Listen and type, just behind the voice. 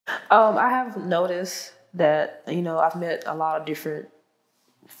I have noticed that, I've met a lot of different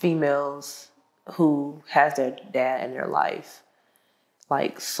females who has their dad in their life,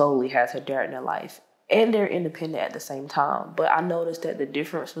 like solely has her dad in their life, and they're independent at the same time. But I noticed that the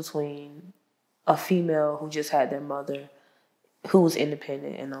difference between a female who just had their mother who's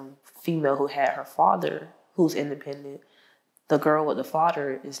independent and a female who had her father who's independent, the girl with the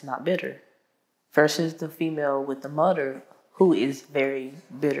father is not bitter versus the female with the mother who is very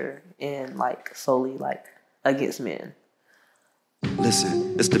bitter and like solely like against men.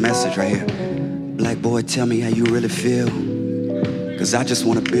 Listen, it's the message right here. Black boy, tell me how you really feel, cause I just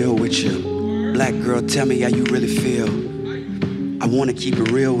wanna build with you. Black girl, tell me how you really feel. I wanna keep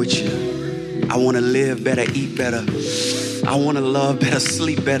it real with you. I wanna live better, eat better. I wanna love better,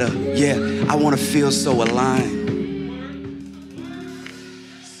 sleep better. Yeah, I wanna feel so aligned.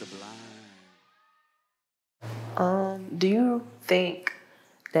 Do you think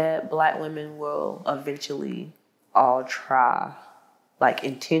that Black women will eventually all try, like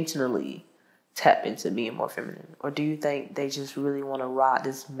intentionally tap into being more feminine? Or do you think they just really want to ride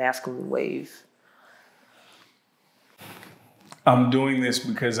this masculine wave? I'm doing this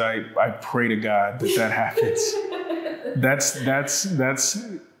because I pray to God that happens. That's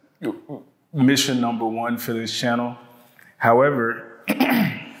mission number one for this channel. However,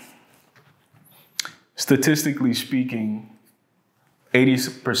 statistically speaking,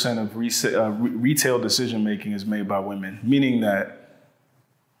 80% of retail decision-making is made by women, meaning that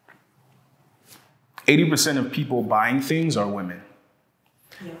 80% of people buying things are women.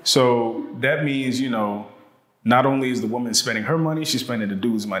 Yeah. So that means, not only is the woman spending her money, she's spending the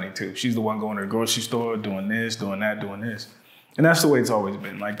dude's money too. She's the one going to the grocery store, doing this, doing that, doing this. And that's the way it's always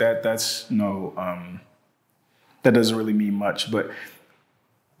been. Like that doesn't really mean much. But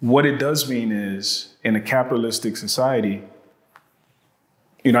what it does mean is, in a capitalistic society,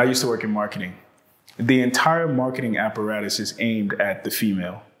 I used to work in marketing. The entire marketing apparatus is aimed at the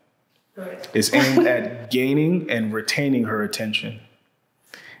female. Right. It's aimed at gaining and retaining her attention.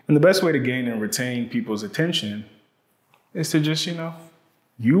 And the best way to gain and retain people's attention is to just,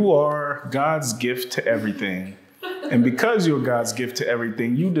 you are God's gift to everything. And because you're God's gift to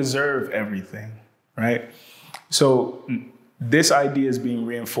everything, you deserve everything, right? So this idea is being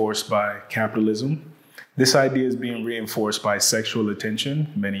reinforced by capitalism. This idea is being reinforced by sexual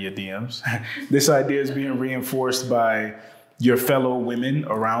attention, many your DMs. This idea is being reinforced by your fellow women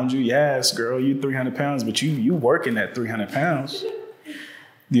around you. Yes, girl, you 300 pounds, but you working at 300 pounds.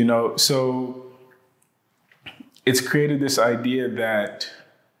 So it's created this idea that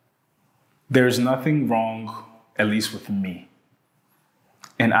there's nothing wrong, at least with me,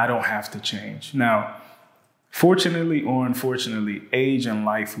 and I don't have to change. Now, fortunately or unfortunately, age and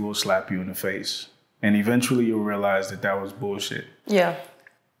life will slap you in the face. And eventually you'll realize that was bullshit. Yeah.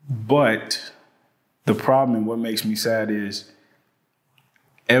 But the problem, and what makes me sad, is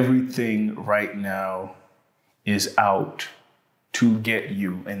everything right now is out to get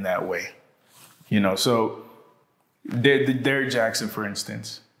you in that way. So Derrick Jackson, for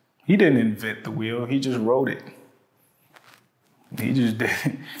instance, he didn't invent the wheel. He just rode it. He just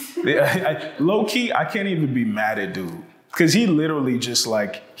did. Low key, I can't even be mad at dude. Because he literally just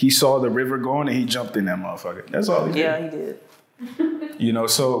he saw the river going and he jumped in that motherfucker. That's all he did. Yeah, he did.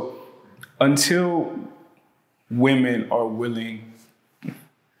 So until women are willing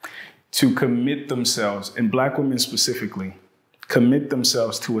to commit themselves, and Black women specifically, commit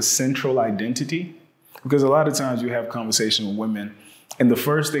themselves to a central identity, because a lot of times you have conversations with women and the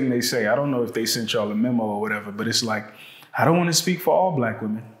first thing they say, I don't know if they sent y'all a memo or whatever, but it's like, I don't want to speak for all Black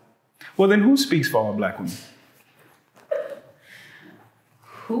women. Well, then who speaks for all Black women?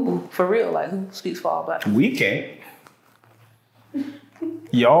 Who? For real, who speaks for all Black women? We can't.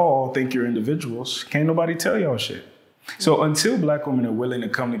 Y'all think you're individuals. Can't nobody tell y'all shit. So until Black women are willing to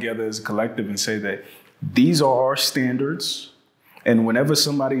come together as a collective and say that these are our standards, and whenever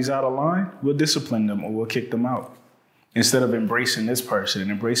somebody's out of line, we'll discipline them or we'll kick them out. Instead of embracing this person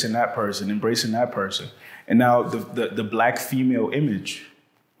and embracing that person, embracing that person. And now the Black female image,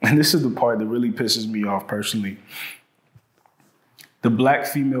 and this is the part that really pisses me off personally. The Black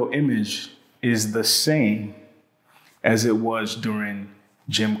female image is the same as it was during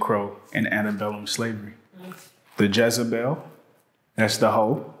Jim Crow and antebellum slavery. The Jezebel, that's the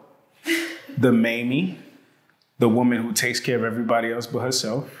hoe. The Mammy, the woman who takes care of everybody else but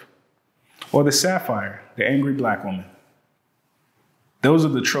herself. Or the Sapphire, the angry Black woman. Those are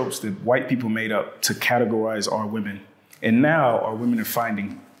the tropes that white people made up to categorize our women. And now our women are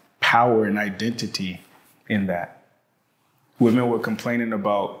finding power and identity in that. Women were complaining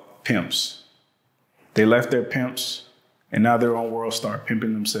about pimps. They left their pimps and now their own world start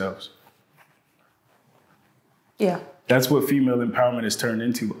pimping themselves. Yeah. That's what female empowerment has turned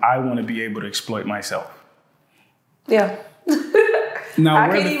into. I want to be able to exploit myself. Yeah. Now, I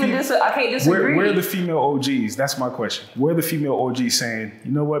can't disagree. Where are the female OGs? That's my question. Where are the female OGs saying,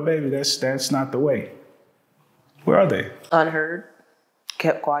 you know what, baby, that's not the way? Where are they? Unheard,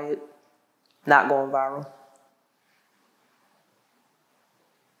 kept quiet, not going viral.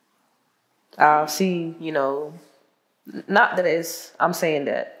 I'll see, not that I'm saying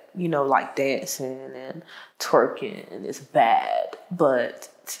that, like dancing and twerking is bad, but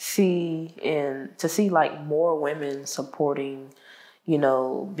to see like more women supporting,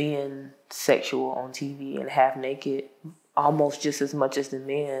 being sexual on TV and half naked almost just as much as the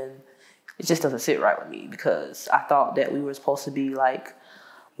men, it just doesn't sit right with me, because I thought that we were supposed to be like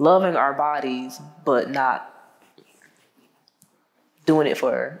loving our bodies, but not doing it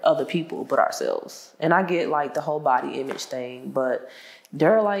for other people but ourselves. And I get like the whole body image thing, but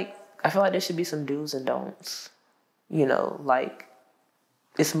I feel like there should be some do's and don'ts. Like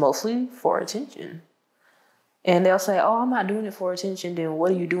it's mostly for attention. And they'll say, oh, I'm not doing it for attention, then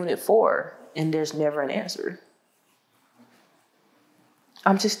what are you doing it for? And there's never an answer.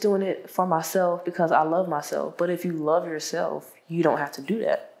 I'm just doing it for myself because I love myself. But if you love yourself, you don't have to do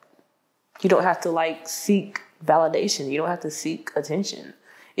that. You don't have to like seek validation. You don't have to seek attention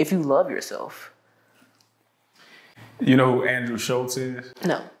if you love yourself. You know who Andrew Schultz is?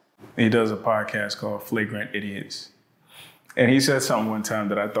 No. He does a podcast called Flagrant Idiots. And he said something one time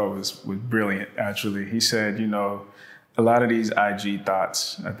that I thought was brilliant, actually. He said, a lot of these IG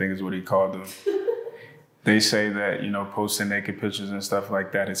thoughts, I think is what he called them, they say that, posting naked pictures and stuff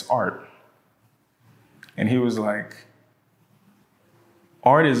like that is art. And he was like,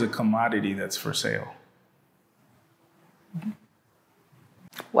 art is a commodity that's for sale.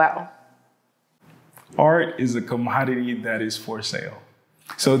 Wow. Art is a commodity that is for sale.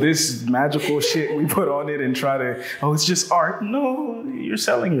 So this magical shit we put on it and try to, it's just art. No, you're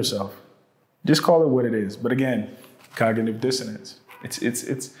selling yourself. Just call it what it is. But again, cognitive dissonance.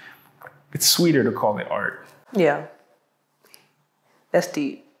 It's sweeter to call it art. Yeah. That's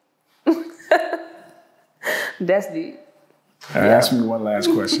deep. That's deep. All right, ask me one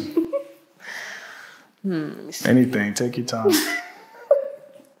last question. Anything, take your time.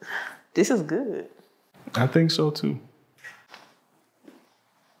 This is good. I think so too.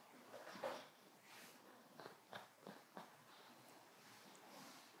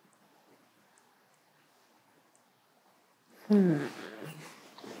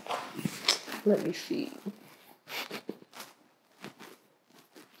 Let me see.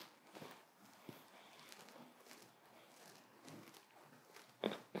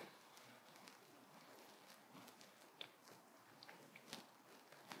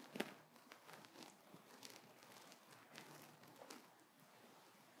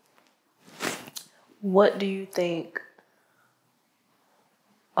 What do you think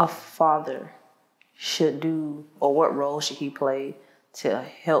a father should do, or what role should he play to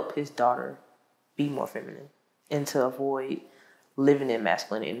help his daughter be more feminine and to avoid living in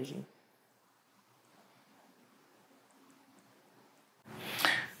masculine energy?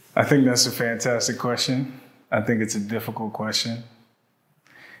 I think that's a fantastic question. I think it's a difficult question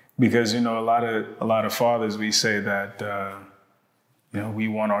because, a lot of fathers, we say that, we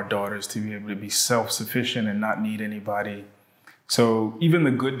want our daughters to be able to be self-sufficient and not need anybody. So even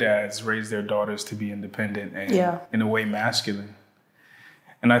the good dads raise their daughters to be independent and in a way masculine.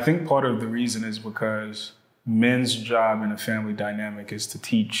 And I think part of the reason is because men's job in a family dynamic is to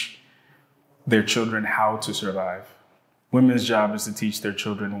teach their children how to survive. Women's job is to teach their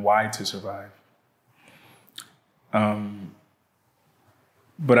children why to survive.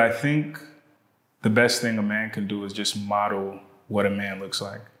 But I think the best thing a man can do is just model what a man looks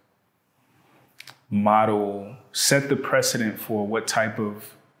like. Set the precedent for what type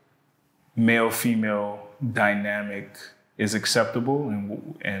of male-female dynamic is acceptable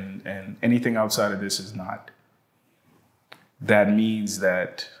and anything outside of this is not. That means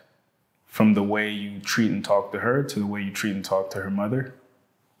that from the way you treat and talk to her to the way you treat and talk to her mother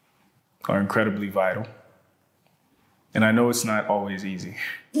are incredibly vital. And I know it's not always easy.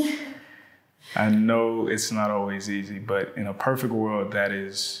 I know it's not always easy, but in a perfect world, that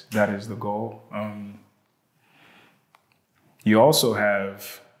is the goal. You also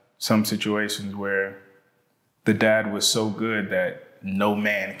have some situations where the dad was so good that no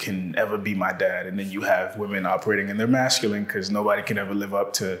man can ever be my dad. And then you have women operating in their masculine because nobody can ever live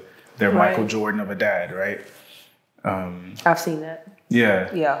up to their Michael Jordan of a dad, right? I've seen that.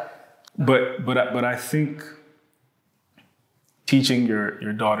 Yeah. Yeah. But I think teaching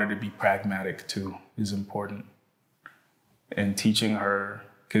your daughter to be pragmatic too is important. and teaching her,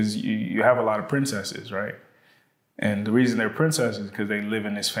 because you have a lot of princesses, right? And the reason they're princesses is because they live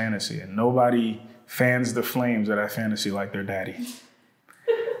in this fantasy, and nobody fans the flames of that fantasy like their daddy.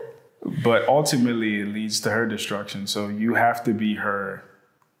 But ultimately, it leads to her destruction. So you have to be her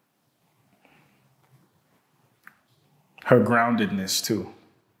groundedness too.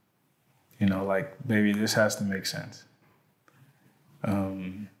 You know, like, maybe this has to make sense.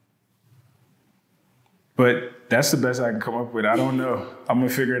 But that's the best I can come up with. I don't know. I'm gonna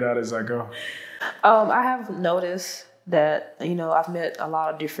figure it out as I go. I have noticed that, you know, I've met a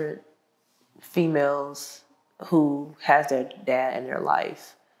lot of different females who has their dad in their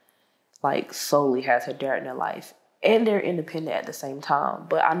life, like solely has her dad in their life, and they're independent at the same time.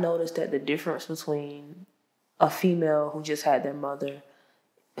 But I noticed that the difference between a female who just had their mother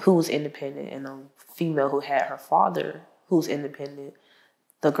who's independent and a female who had her father who's independent,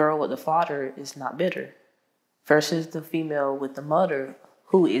 the girl with the father is not bitter versus the female with the mother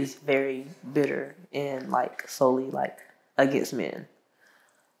who is very bitter and like solely like against men.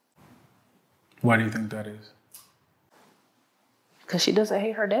 Why do you think that is? Because she doesn't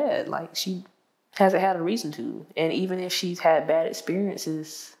hate her dad. Like, she hasn't had a reason to. And even if she's had bad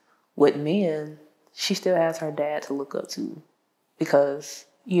experiences with men, she still has her dad to look up to. Because,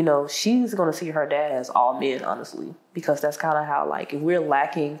 you know, she's going to see her dad as all men, honestly. Because that's kind of how, like, if we're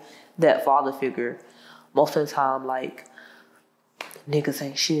lacking that father figure, most of the time, like, niggas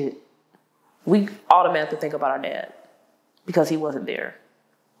ain't shit. We automatically think about our dad because he wasn't there.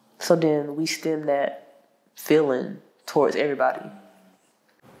 So then we stem that feeling towards everybody.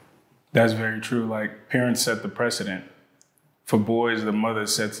 That's very true. Like, parents set the precedent. For boys, the mother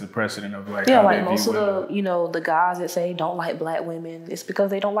sets the precedent of like, yeah, how like they most view of women. the, you know, the guys that say don't like black women, it's because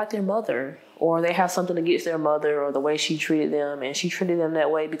they don't like their mother, or they have something against their mother or the way she treated them, and she treated them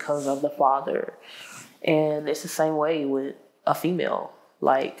that way because of the father. And it's the same way with a female.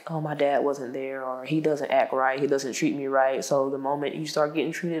 Like, oh, my dad wasn't there, or he doesn't act right, he doesn't treat me right. So the moment you start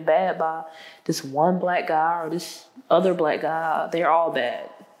getting treated bad by this one black guy or this other black guy, they're all bad.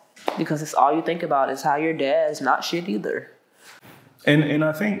 Because it's all you think about is how your dad's not shit either. And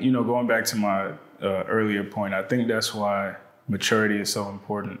I think, you know, going back to my earlier point, I think that's why maturity is so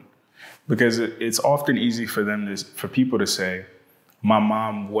important. Because it's often easy for people to say, my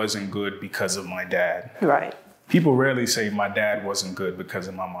mom wasn't good because of my dad. Right. People rarely say my dad wasn't good because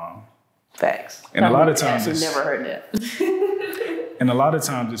of my mom. Facts. And a lot of times I've never heard that. And a lot of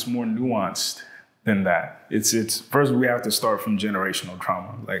times it's more nuanced than that. It's first we have to start from generational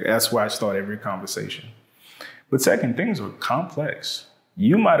trauma. Like, that's where I start every conversation. But second, things are complex.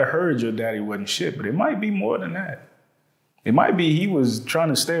 You might have heard your daddy wasn't shit, but it might be more than that. It might be he was trying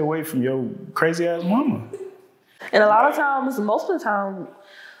to stay away from your crazy ass mama. And a lot of times, most of the time,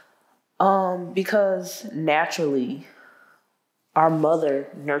 because naturally our mother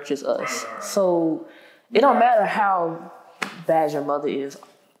nurtures us. So it don't matter how bad your mother is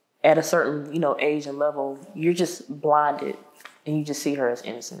at a certain, you know, age and level, you're just blinded and you just see her as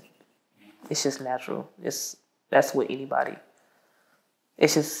innocent. It's just natural. That's with anybody.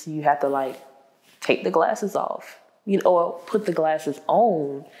 It's just, you have to like take the glasses off, you know, or put the glasses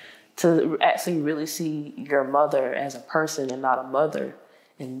on to actually really see your mother as a person and not a mother.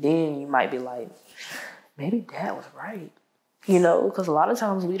 And then you might be like, maybe dad was right. You know, because a lot of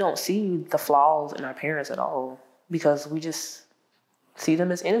times we don't see the flaws in our parents at all because we just see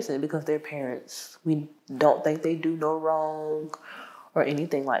them as innocent because they're parents. We don't think they do no wrong or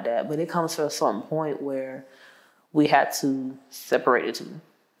anything like that. But it comes to a certain point where we had to separate the two.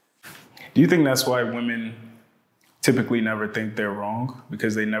 Do you think that's why women typically never think they're wrong?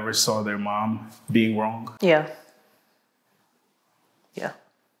 Because they never saw their mom being wrong? Yeah. Yeah.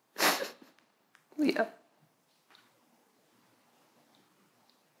 Yeah.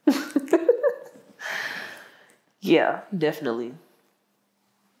 Yeah, definitely.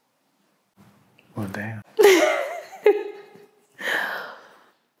 Well, damn.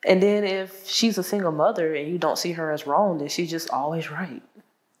 And then if she's a single mother and you don't see her as wrong, then she's just always right.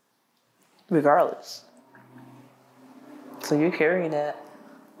 Regardless. So you're carrying that.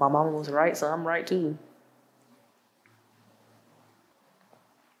 My mama was right, so I'm right too.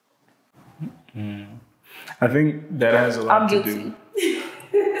 I think that has a lot I'm to guilty. do.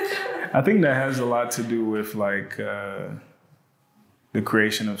 I think that has a lot to do with like the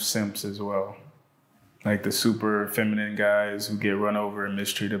creation of simps as well. Like the super feminine guys who get run over and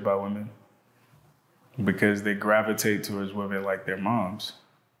mistreated by women because they gravitate towards women like their moms.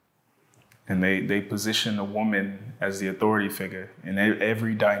 And they position a woman as the authority figure in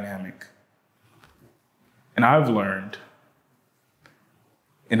every dynamic. And I've learned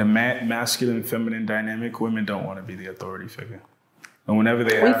in a masculine feminine dynamic, women don't want to be the authority figure. And whenever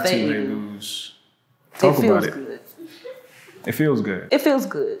they have to, they lose. Talk about it. Good. It feels good. It feels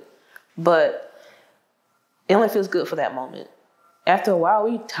good. But it only feels good for that moment. After a while,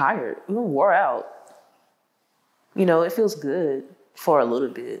 we're tired. We're wore out. You know, it feels good for a little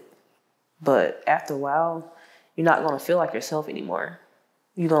bit. But after a while, you're not going to feel like yourself anymore.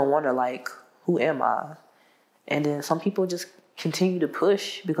 You're going to wonder, like, who am I? And then some people just continue to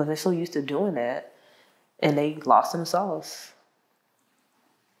push because they're so used to doing that. And they lost themselves.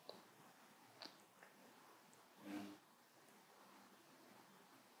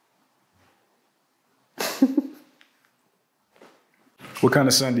 What kind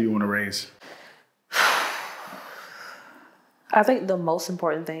of son do you want to raise? I think the most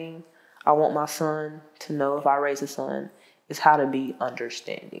important thing I want my son to know if I raise a son is how to be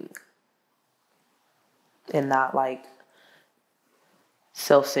understanding. And not like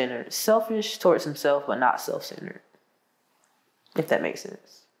self-centered. Selfish towards himself, but not self-centered. If that makes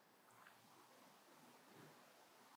sense.